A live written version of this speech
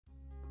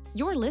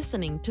You're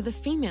listening to the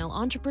Female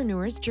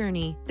Entrepreneur's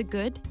Journey, the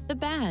good, the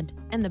bad,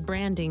 and the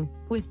branding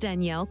with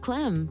Danielle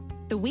Clem,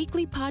 the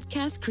weekly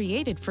podcast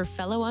created for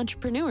fellow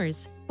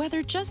entrepreneurs,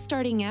 whether just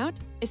starting out,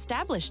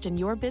 established in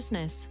your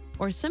business,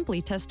 or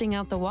simply testing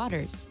out the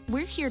waters.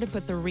 We're here to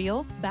put the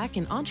real back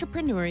in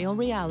entrepreneurial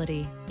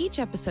reality. Each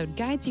episode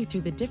guides you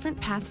through the different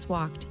paths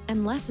walked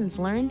and lessons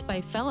learned by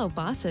fellow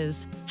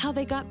bosses, how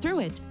they got through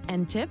it,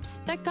 and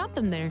tips that got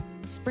them there,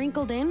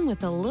 sprinkled in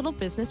with a little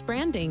business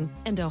branding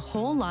and a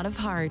whole lot of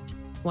heart.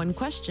 One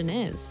question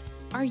is,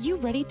 are you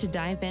ready to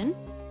dive in?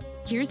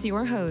 Here's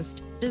your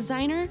host,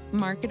 designer,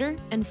 marketer,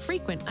 and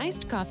frequent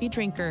iced coffee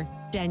drinker,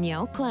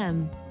 Danielle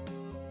Clem.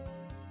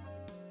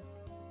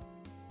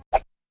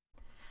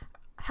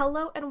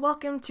 Hello and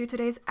welcome to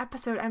today's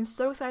episode. I'm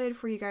so excited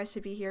for you guys to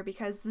be here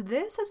because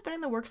this has been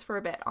in the works for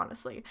a bit,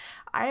 honestly.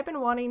 I have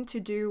been wanting to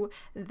do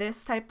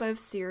this type of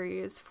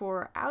series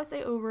for, I would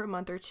say, over a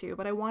month or two,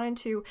 but I wanted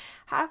to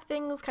have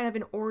things kind of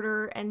in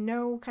order and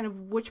know kind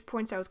of which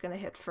points I was going to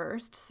hit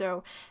first.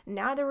 So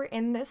now that we're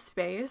in this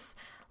space,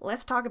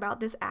 let's talk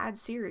about this ad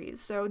series.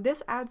 So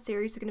this ad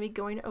series is going to be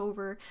going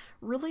over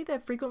really the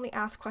frequently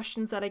asked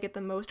questions that I get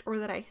the most or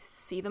that I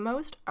see the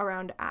most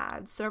around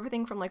ads. So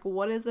everything from like,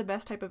 what is the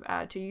best type of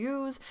ad to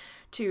use,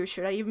 to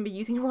should I even be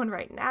using one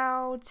right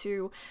now,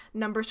 to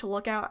numbers to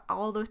look at,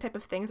 all those type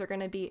of things are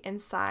going to be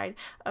inside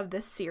of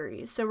this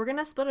series. So we're going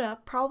to split it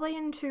up probably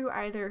into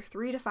either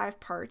 3 to 5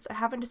 parts. I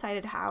haven't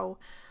decided how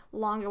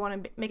long I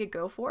want to make it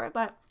go for,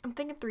 but I'm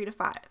thinking 3 to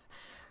 5.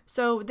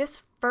 So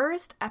this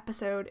first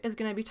episode is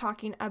going to be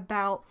talking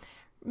about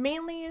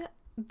mainly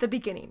the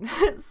beginning.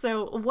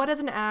 So what is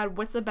an ad?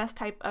 What's the best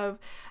type of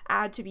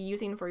ad to be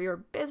using for your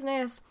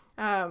business?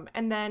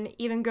 And then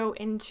even go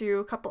into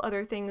a couple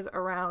other things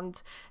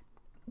around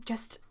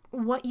just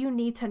what you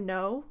need to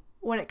know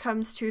when it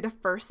comes to the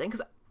first thing.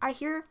 Because I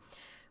hear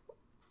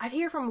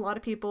from a lot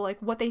of people like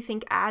what they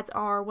think ads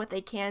are, what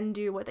they can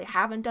do, what they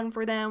haven't done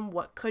for them,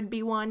 what could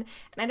be one.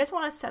 And I just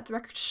want to set the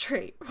record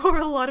straight for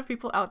a lot of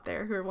people out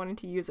there who are wanting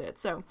to use it.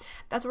 So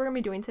that's what we're going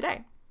to be doing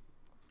today.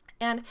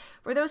 And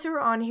for those who are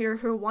on here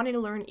who are wanting to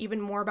learn even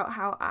more about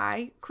how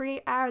I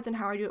create ads and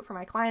how I do it for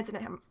my clients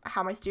and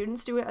how my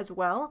students do it as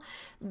well,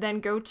 then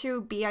go to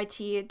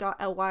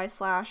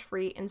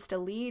bit.ly/free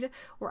instalead,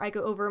 where I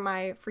go over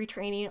my free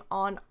training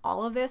on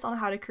all of this, on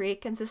how to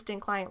create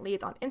consistent client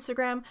leads on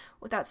Instagram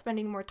without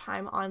spending more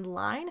time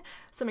online.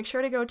 So make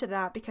sure to go to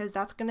that because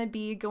that's going to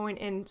be going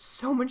in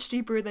so much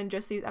deeper than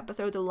just these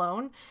episodes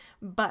alone.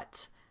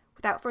 But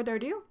without further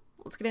ado,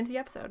 let's get into the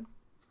episode.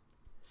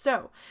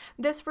 So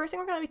this first thing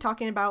we're going to be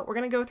talking about, we're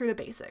going to go through the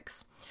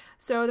basics.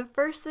 So the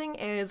first thing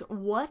is,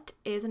 what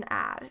is an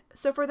ad?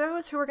 So for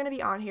those who are going to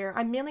be on here,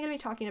 I'm mainly going to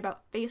be talking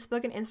about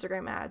Facebook and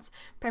Instagram ads,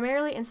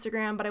 primarily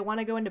Instagram, but I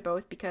want to go into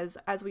both because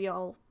as we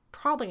all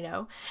probably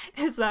know,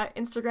 is that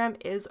Instagram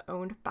is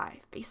owned by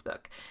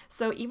Facebook.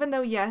 So even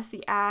though, yes,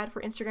 the ad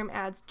for Instagram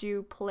ads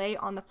do play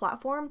on the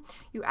platform,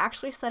 you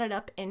actually set it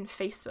up in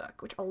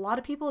Facebook, which a lot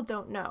of people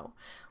don't know,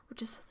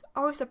 which is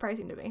always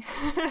surprising to me.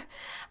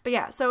 But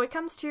yeah, so it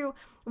comes to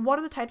what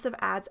are the types of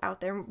ads out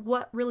there and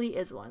what really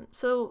is one.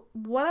 So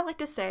what I like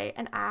to say,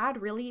 an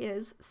ad really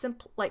is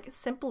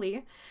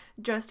simply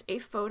just a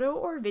photo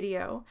or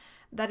video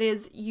that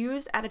is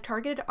used at a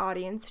targeted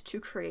audience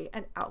to create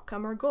an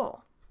outcome or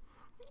goal.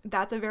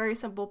 That's a very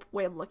simple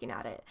way of looking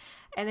at it.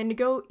 And then to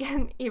go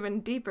in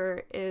even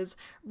deeper is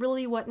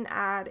really what an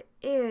ad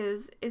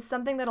is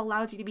something that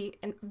allows you to be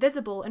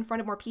visible in front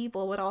of more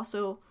people, but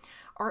also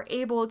are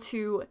able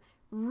to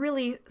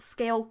really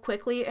scale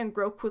quickly and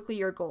grow quickly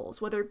your goals,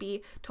 whether it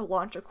be to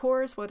launch a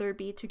course, whether it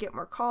be to get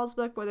more calls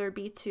booked, whether it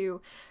be to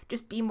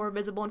just be more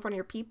visible in front of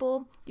your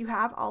people. You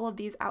have all of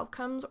these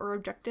outcomes or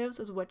objectives,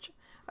 is what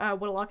a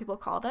lot of people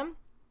call them,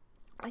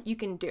 you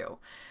can do.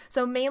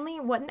 So mainly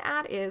what an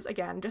ad is,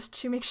 again, just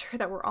to make sure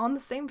that we're on the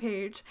same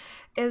page,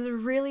 is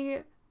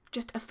really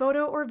just a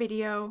photo or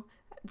video.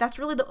 That's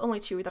really the only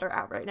two that are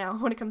out right now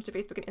when it comes to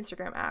Facebook and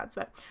Instagram ads,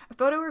 but a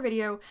photo or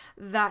video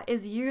that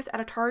is used at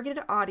a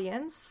targeted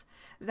audience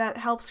that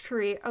helps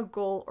create a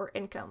goal or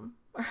income.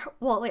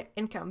 Well,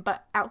 income,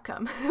 but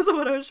outcome is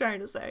what I was trying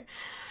to say.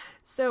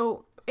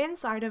 So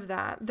inside of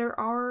that,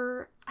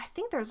 I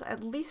think there's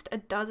at least a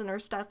dozen or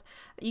stuff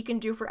that you can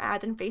do for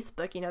ads in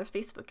Facebook. You know, there's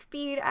Facebook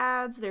feed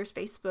ads, there's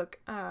Facebook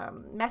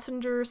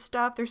Messenger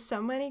stuff. There's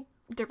so many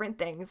different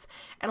things,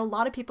 and a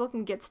lot of people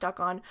can get stuck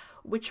on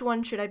which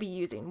one should I be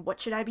using?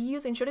 What should I be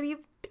using? Should I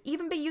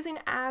even be using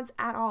ads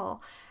at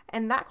all?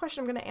 And that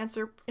question I'm going to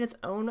answer in its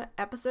own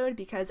episode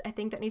because I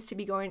think that needs to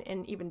be going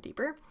in even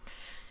deeper.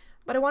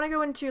 But I want to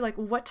go into like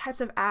what types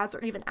of ads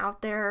are even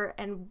out there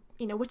and,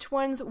 you know, which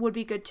ones would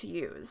be good to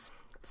use.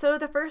 So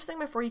the first thing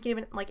before you can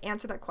even like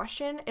answer that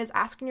question is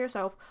asking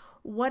yourself,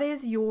 what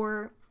is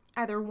your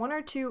either one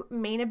or two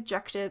main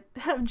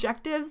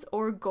objectives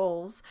or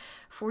goals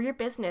for your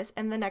business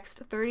in the next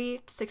 30,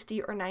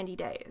 60, or 90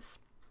 days?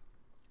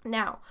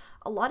 Now,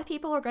 a lot of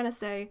people are going to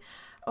say,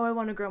 oh, I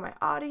want to grow my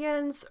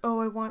audience.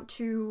 Oh, I want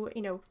to,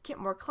 get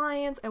more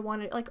clients. I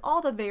want to, like,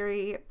 all the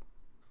very,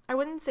 I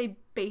wouldn't say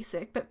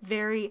basic, but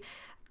very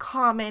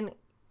common,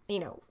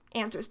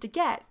 answers to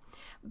get.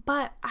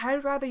 But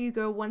I'd rather you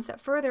go one step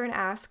further and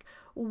ask,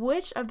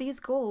 which of these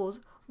goals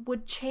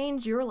would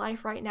change your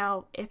life right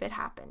now if it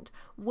happened?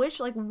 Which,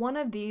 like, one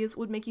of these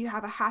would make you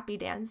have a happy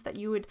dance that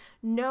you would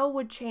know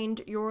would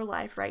change your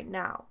life right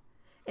now?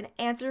 And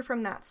answer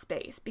from that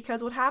space.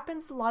 Because what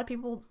happens, a lot of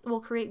people will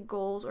create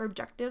goals or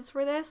objectives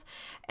for this,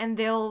 and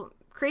they'll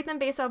create them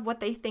based off what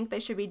they think they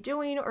should be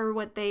doing or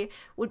what it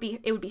would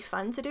be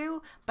fun to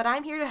do. But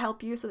I'm here to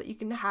help you so that you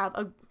can have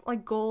a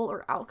goal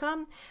or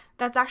outcome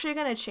that's actually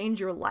going to change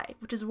your life,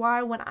 which is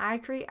why when I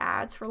create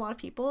ads for a lot of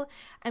people,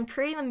 I'm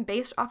creating them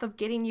based off of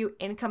getting you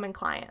income and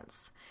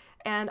clients.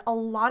 And a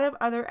lot of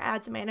other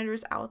ads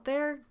managers out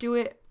there do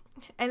it,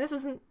 and this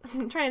isn't,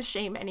 I'm trying to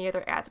shame any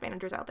other ads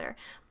managers out there,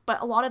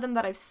 but a lot of them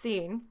that I've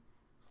seen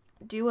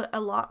do a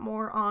lot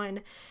more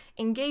on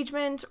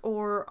engagement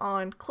or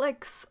on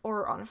clicks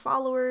or on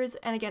followers.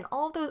 And again,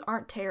 all of those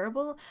aren't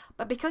terrible,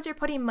 but because you're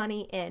putting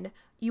money in,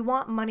 you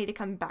want money to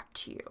come back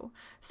to you.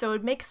 So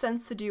it makes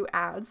sense to do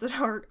ads that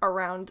are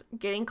around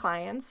getting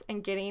clients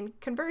and getting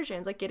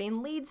conversions, like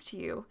getting leads to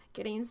you,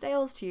 getting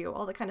sales to you,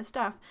 all that kind of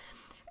stuff.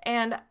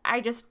 And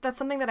that's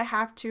something that I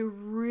have to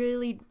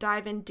really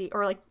dive in deep,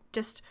 or like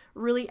just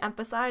really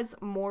emphasize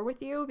more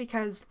with you,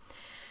 because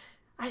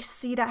I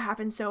see that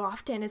happen so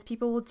often. Is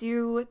people will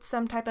do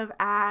some type of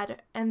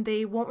ad and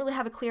they won't really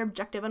have a clear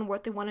objective on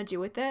what they want to do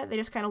with it. They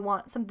just kind of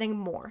want something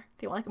more.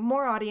 They want like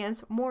more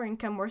audience, more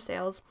income, more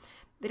sales.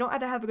 They don't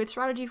either have a good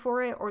strategy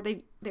for it, or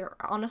they're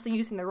honestly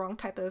using the wrong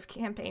type of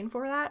campaign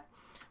for that,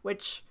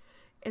 which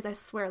is, I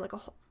swear, like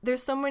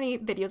there's so many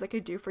videos I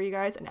could do for you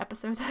guys and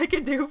episodes I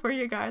could do for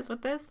you guys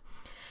with this.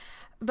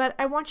 But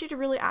I want you to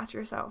really ask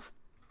yourself,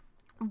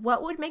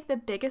 what would make the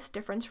biggest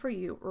difference for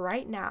you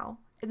right now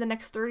in the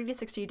next 30 to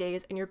 60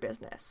 days in your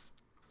business?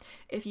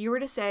 If you were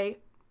to say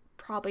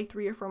probably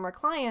 3 or 4 more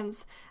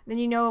clients, then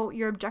you know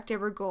your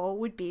objective or goal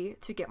would be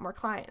to get more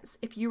clients.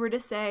 If you were to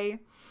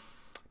say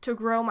to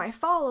grow my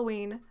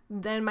following,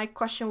 then my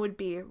question would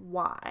be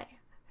why?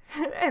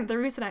 And the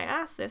reason I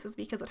ask this is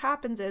because what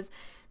happens is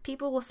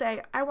people will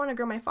say, I want to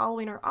grow my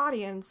following or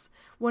audience,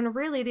 when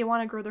really they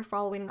want to grow their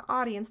following and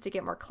audience to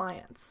get more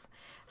clients.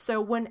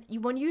 So when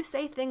you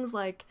say things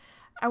like,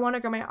 I want to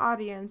grow my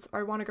audience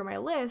or I want to grow my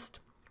list,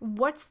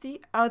 what's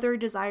the other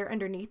desire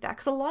underneath that?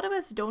 Because a lot of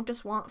us don't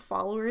just want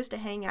followers to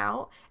hang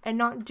out and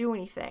not do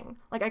anything.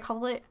 Like I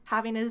call it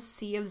having a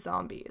sea of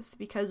zombies,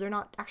 because they're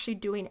not actually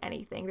doing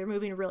anything. They're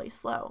moving really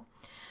slow.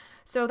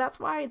 So that's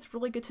why it's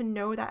really good to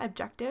know that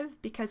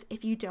objective, because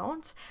if you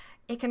don't,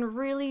 it can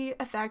really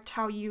affect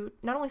how you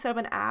not only set up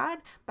an ad,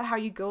 but how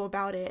you go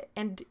about it.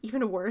 And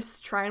even worse,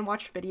 try and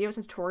watch videos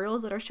and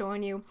tutorials that are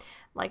showing you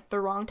like the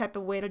wrong type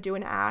of way to do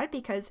an ad,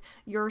 because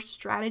your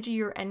strategy,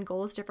 your end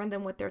goal is different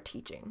than what they're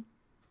teaching.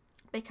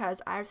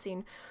 Because I've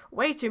seen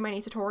way too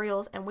many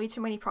tutorials and way too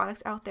many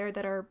products out there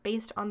that are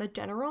based on the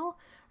general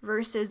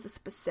versus the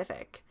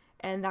specific.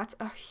 And that's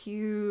a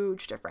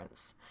huge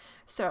difference.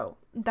 So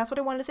that's what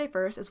I wanted to say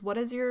first, is what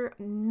is your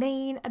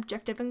main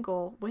objective and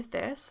goal with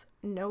this?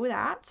 Know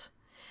that.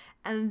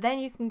 And then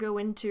you can go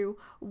into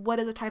what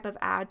is a type of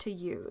ad to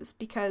use,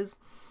 because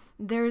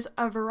there's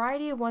a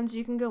variety of ones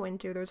you can go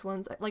into. There's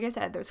ones, like I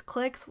said, there's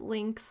clicks,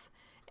 links,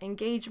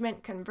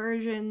 engagement,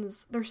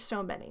 conversions. There's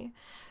so many.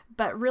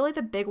 But really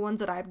the big ones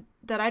that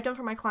I've done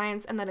for my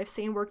clients and that I've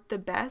seen work the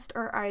best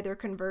are either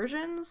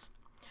conversions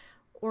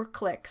or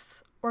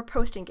clicks or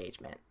post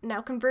engagement.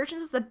 Now,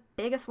 conversions is the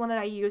biggest one that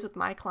I use with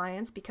my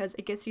clients because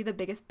it gives you the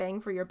biggest bang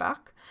for your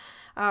buck.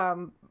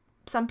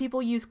 Some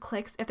people use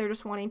clicks if they're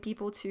just wanting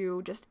people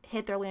to just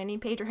hit their landing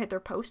page or hit their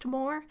post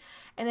more.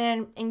 And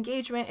then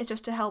engagement is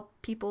just to help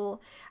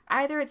people,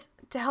 either it's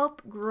to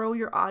help grow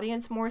your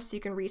audience more so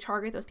you can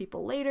retarget those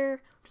people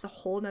later, which is a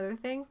whole nother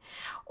thing,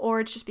 or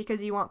it's just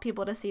because you want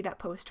people to see that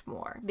post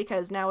more.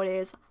 Because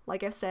nowadays,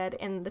 like I said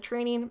in the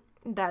training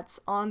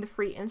that's on the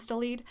free Insta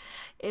lead,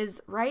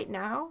 is right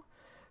now,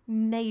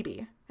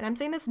 maybe, and I'm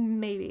saying this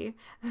maybe,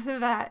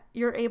 that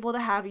you're able to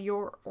have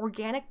your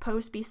organic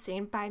post be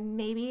seen by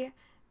maybe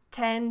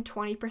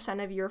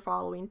 10-20% of your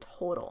following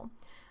total.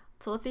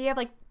 So let's say you have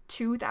like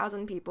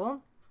 2,000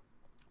 people,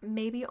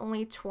 maybe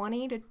only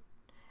 20 to,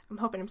 I'm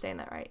hoping I'm saying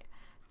that right,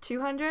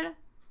 200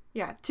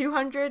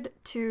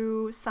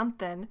 to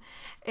something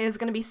is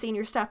going to be seeing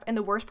your stuff. And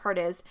the worst part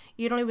is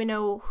you don't even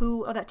know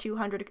who of that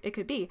 200 it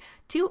could be.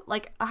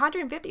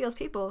 150 of those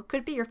people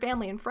could be your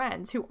family and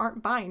friends who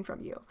aren't buying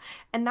from you.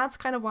 And that's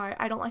kind of why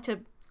I don't like to,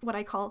 what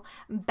I call,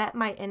 bet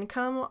my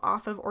income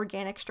off of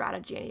organic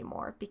strategy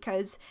anymore,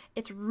 because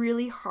it's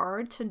really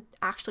hard to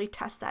actually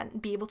test that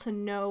and be able to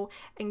know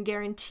and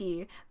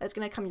guarantee that it's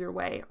going to come your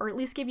way, or at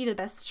least give you the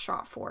best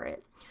shot for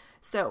it.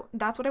 So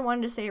that's what I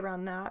wanted to say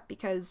around that,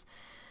 because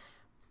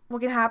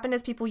what can happen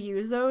is people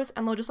use those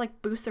and they'll just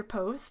like boost their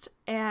post.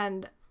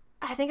 And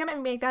I think I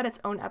might make that its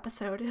own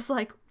episode, is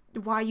like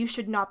why you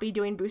should not be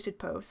doing boosted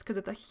posts, because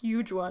it's a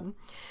huge one.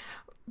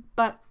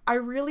 But I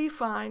really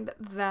find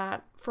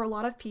that for a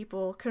lot of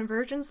people,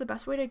 conversion's the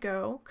best way to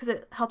go, because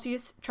it helps you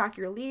track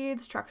your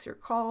leads, tracks your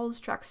calls,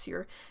 tracks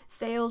your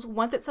sales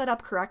once it's set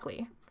up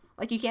correctly.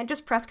 Like, you can't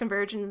just press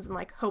conversions and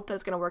like hope that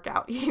it's going to work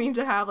out. You need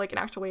to have like an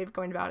actual way of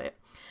going about it.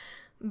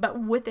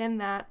 But within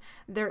that,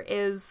 there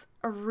is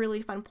a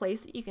really fun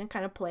place that you can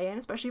kind of play in,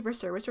 especially for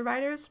service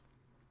providers.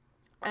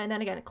 And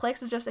then again,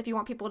 clicks is just if you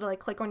want people to like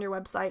click on your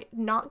website,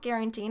 not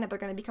guaranteeing that they're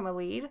going to become a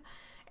lead,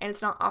 and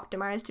it's not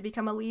optimized to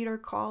become a lead or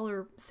call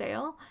or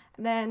sale.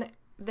 And then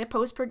the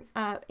post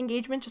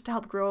engagement just to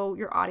help grow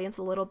your audience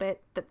a little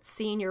bit that's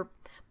seeing your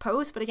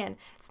post. But again,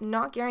 it's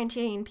not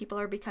guaranteeing people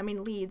are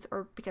becoming leads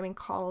or becoming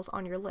calls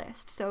on your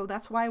list. So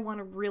that's why I want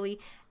to really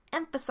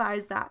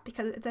emphasize that,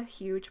 because it's a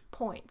huge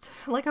point.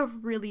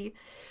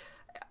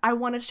 I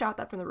want to shout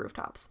that from the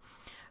rooftops.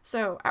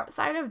 So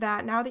outside of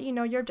that, now that you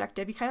know your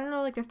objective, you kind of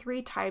know like the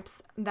 3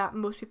 types that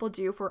most people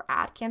do for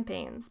ad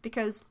campaigns,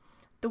 because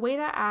the way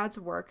that ads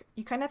work,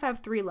 you kind of have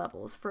 3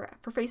 levels for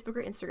Facebook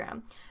or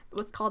Instagram.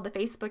 What's called the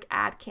Facebook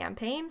ad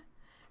campaign,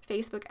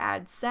 Facebook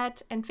ad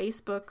set, and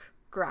Facebook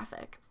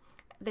graphic.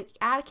 The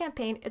ad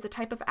campaign is a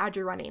type of ad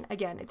you're running.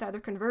 Again, it's either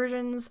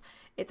conversions,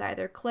 it's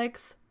either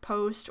clicks,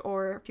 post,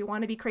 or if you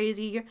want to be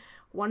crazy,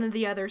 one of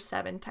the other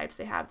 7 types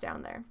they have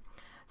down there.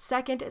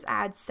 Second is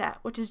ad set,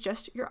 which is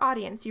just your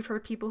audience. You've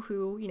heard people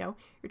who,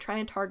 you're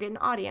trying to target an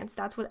audience.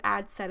 That's what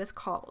ad set is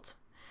called.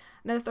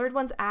 And then the third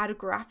one's ad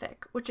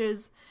graphic, which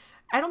is,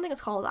 I don't think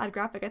it's called ad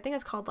graphic. I think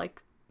it's called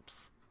like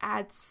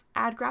ad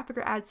graphic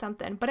or ad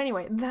something. But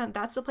anyway,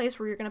 that's the place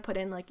where you're going to put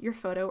in like your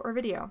photo or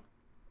video.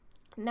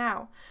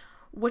 Now,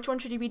 which one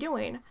should you be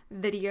doing?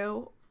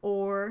 Video,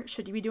 or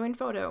should you be doing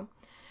photo?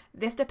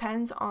 This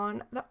depends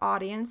on the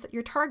audience that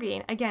you're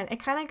targeting. Again, it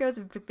kind of goes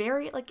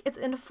very, like, it's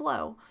in a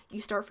flow.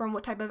 You start from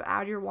what type of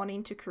ad you're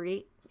wanting to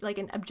create, like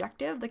an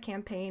objective. The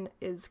campaign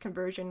is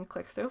conversion,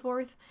 click, so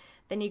forth.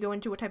 Then you go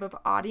into what type of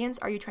audience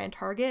are you trying to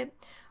target?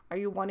 Are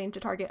you wanting to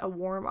target a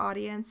warm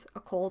audience, a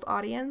cold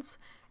audience?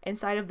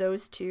 Inside of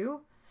those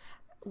 2,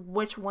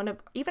 which one of,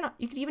 even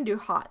you could even do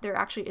hot. There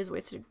actually is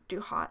ways to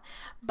do hot.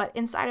 But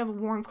inside of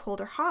warm,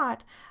 cold, or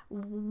hot,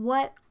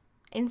 what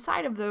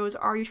inside of those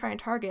are you trying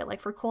to target?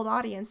 Like for cold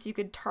audience, you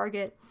could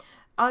target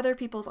other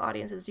people's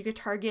audiences. You could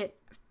target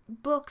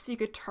books. You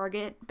could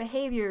target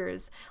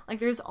behaviors. Like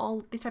there's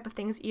all these type of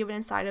things even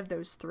inside of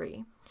those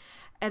 3.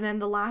 And then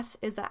the last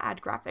is the ad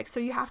graphic. So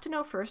you have to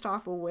know first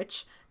off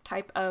which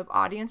type of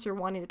audience you're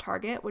wanting to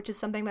target, which is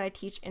something that I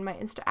teach in my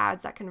Insta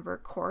Ads That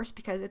Convert course,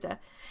 because it's a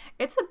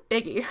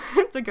biggie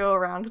to go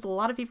around, because a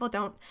lot of people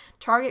don't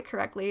target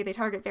correctly. They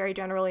target very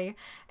generally.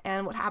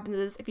 And what happens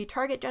is if you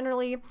target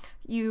generally,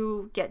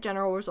 you get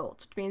general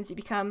results, which means you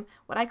become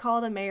what I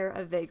call the mayor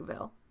of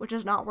Vagueville, which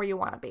is not where you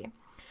want to be.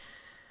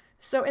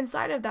 So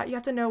inside of that, you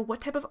have to know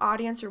what type of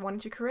audience you're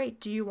wanting to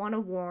create. Do you want to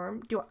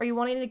warm? Are you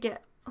wanting to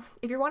get,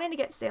 if you're wanting to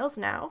get sales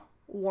now,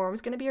 warm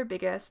is going to be your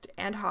biggest,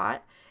 and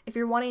hot. If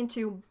you're wanting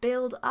to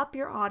build up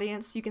your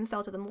audience so you can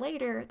sell to them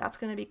later, that's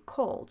going to be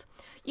cold.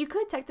 You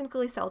could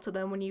technically sell to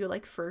them when you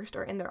like first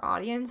are in their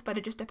audience, but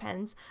it just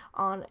depends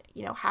on,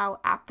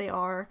 how apt they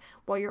are,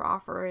 what your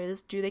offer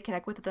is, do they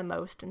connect with it the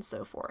most, and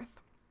so forth.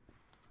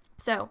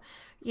 So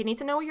you need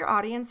to know what your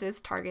audience is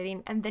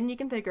targeting, and then you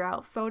can figure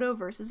out photo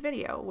versus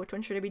video. Which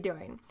one should I be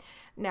doing?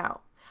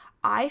 Now,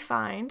 I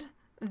find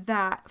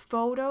that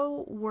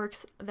photo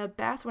works the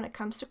best when it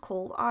comes to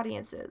cold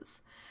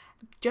audiences,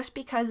 just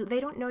because they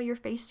don't know your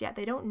face yet.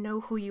 They don't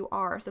know who you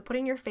are. So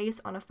putting your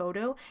face on a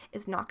photo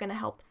is not going to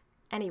help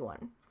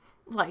anyone,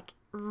 like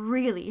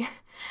really.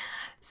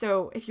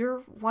 So if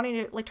you're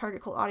wanting to like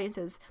target cold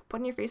audiences,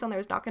 putting your face on there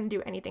is not going to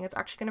do anything. It's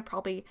actually going to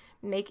probably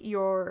make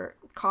your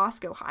costs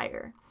go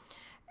higher.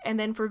 And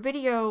then for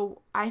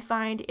video, I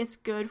find it's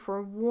good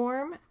for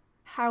warm.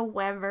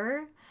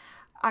 However,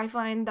 I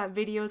find that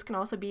videos can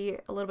also be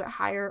a little bit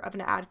higher of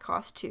an ad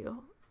cost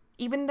too.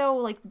 Even though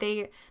like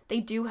they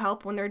do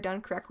help when they're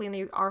done correctly and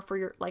they are for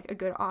your like a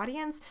good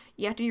audience,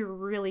 you have to be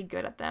really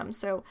good at them.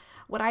 So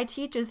what I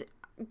teach is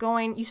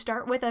you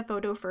start with a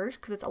photo first,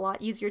 because it's a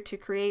lot easier to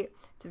create.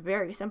 It's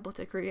very simple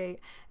to create,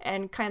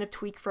 and kind of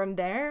tweak from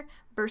there,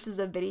 versus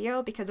a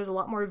video, because there's a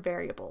lot more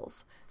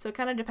variables. So it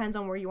kind of depends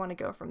on where you want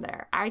to go from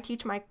there. I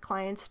teach my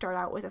clients start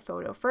out with a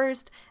photo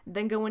first,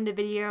 then go into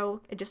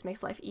video. It just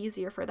makes life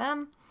easier for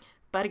them.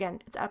 But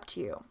again, it's up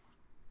to you.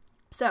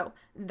 So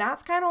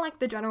that's kind of like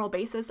the general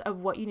basis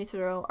of what you need to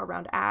know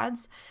around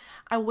ads.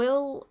 I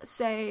will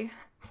say,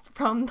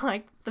 from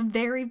like the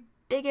very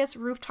biggest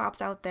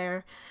rooftops out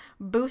there,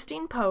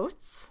 boosting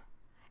posts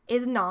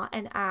is not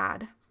an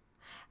ad.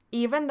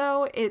 Even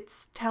though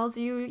it tells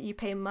you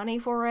pay money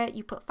for it,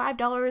 you put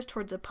 $5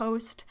 towards a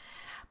post,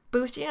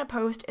 boosting a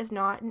post is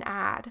not an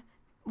ad.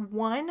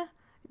 One,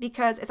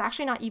 because it's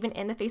actually not even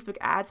in the Facebook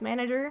Ads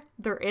Manager.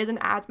 There is an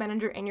Ads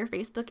Manager in your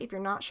Facebook. If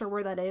you're not sure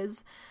where that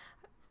is,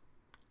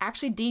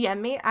 actually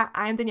DM me.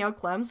 I'm Danielle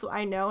Clem, so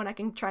I know, and I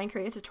can try and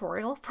create a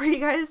tutorial for you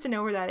guys to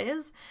know where that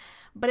is.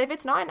 But if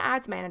it's not an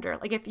Ads Manager,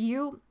 like if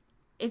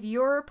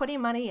you're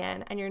putting money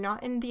in and you're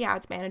not in the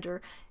Ads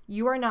Manager,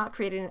 you are not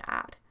creating an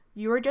ad.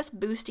 You are just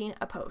boosting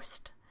a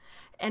post.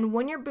 And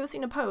when you're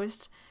boosting a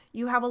post,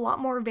 you have a lot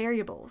more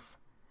variables.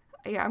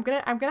 yeah, I'm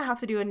gonna have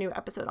to do a new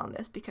episode on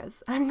this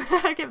because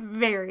I get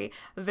very,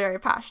 very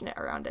passionate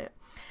around it.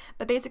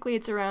 But basically,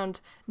 it's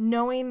around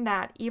knowing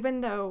that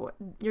even though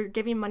you're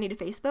giving money to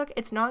Facebook,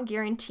 it's not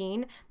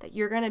guaranteeing that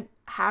you're gonna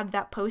have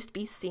that post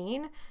be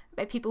seen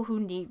by people who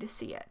need to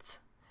see it.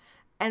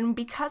 And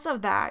because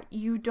of that,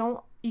 you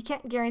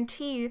can't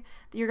guarantee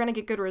that you're gonna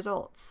get good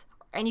results,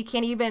 and you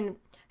can't even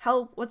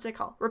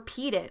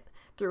repeat it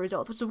through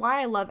results, which is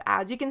why I love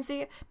ads. You can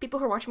see people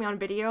who are watching me on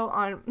video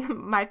on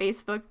my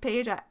Facebook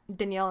page at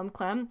Danielle M.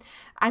 Clem,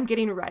 I'm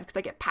getting red because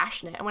I get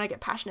passionate, and when I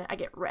get passionate, I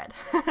get red.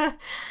 But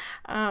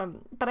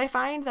I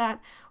find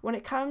that when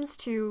it comes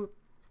to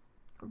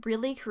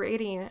really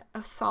creating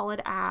a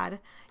solid ad,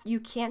 you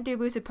can't do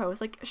boosted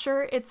posts. Like,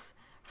 sure, it's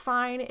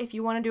fine if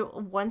you want to do it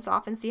once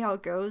off and see how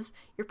it goes.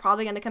 You're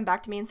probably going to come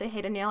back to me and say,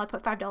 hey, Danielle, I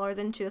put $5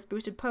 into this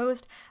boosted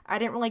post. I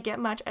didn't really get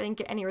much. I didn't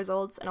get any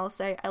results. And I'll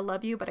say, I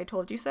love you, but I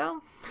told you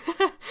so.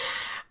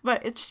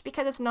 But it's just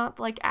because it's not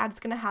like ads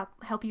going to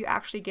help you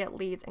actually get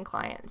leads and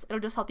clients. It'll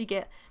just help you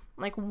get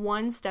like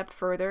one step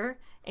further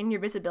in your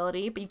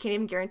visibility, but you can't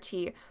even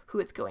guarantee who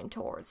it's going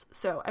towards.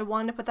 So I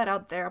wanted to put that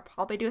out there. I'll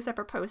probably do a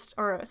separate post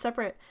or a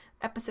separate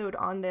episode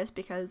on this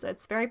because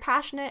it's very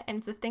passionate and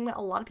it's a thing that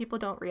a lot of people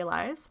don't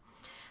realize.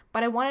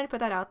 But I wanted to put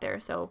that out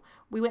there. So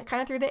we went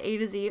kind of through the A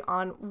to Z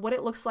on what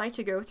it looks like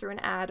to go through an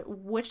ad,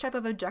 which type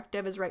of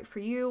objective is right for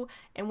you,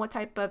 and what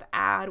type of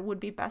ad would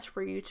be best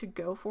for you to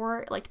go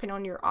for, like depending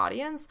on your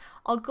audience.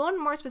 I'll go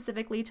in more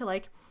specifically to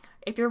like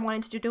if you're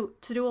wanting to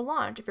do a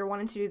launch, if you're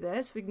wanting to do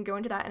this, we can go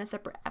into that in a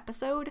separate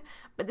episode.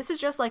 But this is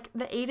just like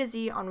the A to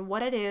Z on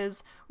what it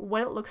is,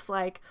 what it looks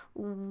like,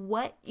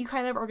 what you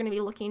kind of are going to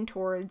be looking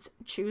towards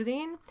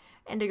choosing,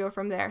 and to go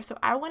from there. So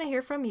I want to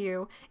hear from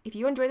you. If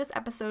you enjoyed this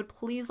episode,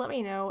 please let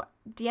me know.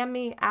 DM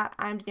me at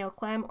I'm Danielle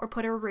Clem or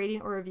put a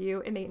rating or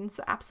review. It means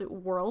the absolute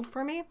world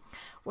for me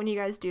when you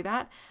guys do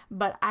that.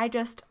 But I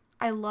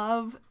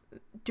love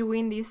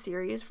doing these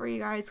series for you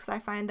guys because I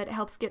find that it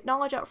helps get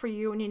knowledge out for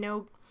you and you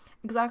know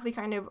exactly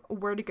kind of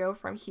where to go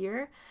from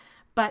here.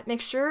 But make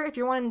sure if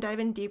you're wanting to dive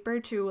in deeper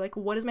to like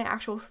what is my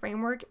actual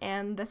framework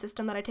and the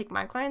system that I take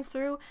my clients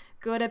through,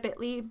 go to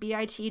bit.ly/free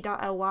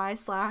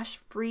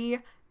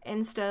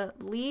Insta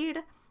lead,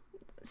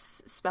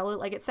 spell it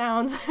like it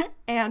sounds,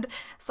 and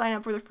sign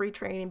up for the free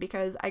training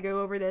because I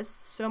go over this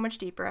so much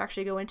deeper. I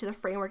actually go into the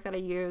framework that I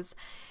use,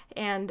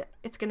 and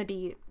it's gonna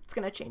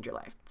change your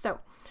life. So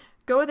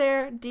go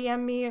there,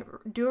 DM me,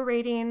 do a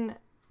rating,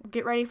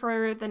 get ready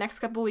for the next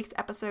couple weeks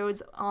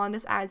episodes on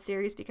this ad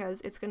series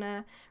because it's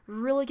gonna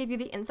really give you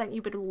the insight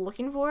you've been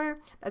looking for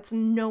that's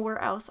nowhere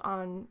else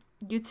on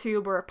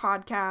YouTube or a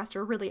podcast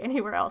or really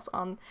anywhere else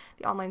on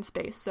the online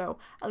space. So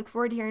I look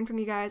forward to hearing from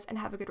you guys and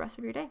have a good rest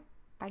of your day.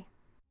 Bye.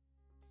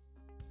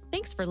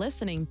 Thanks for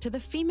listening to The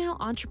Female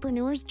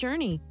Entrepreneur's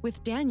Journey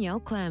with Danielle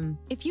Clem.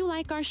 If you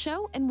like our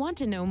show and want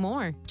to know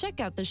more,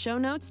 check out the show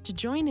notes to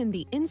join in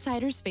the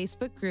Insiders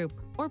Facebook group,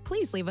 or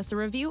please leave us a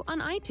review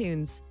on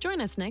iTunes. Join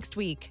us next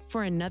week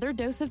for another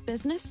dose of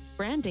business,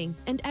 branding,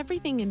 and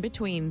everything in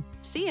between.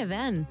 See you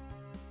then.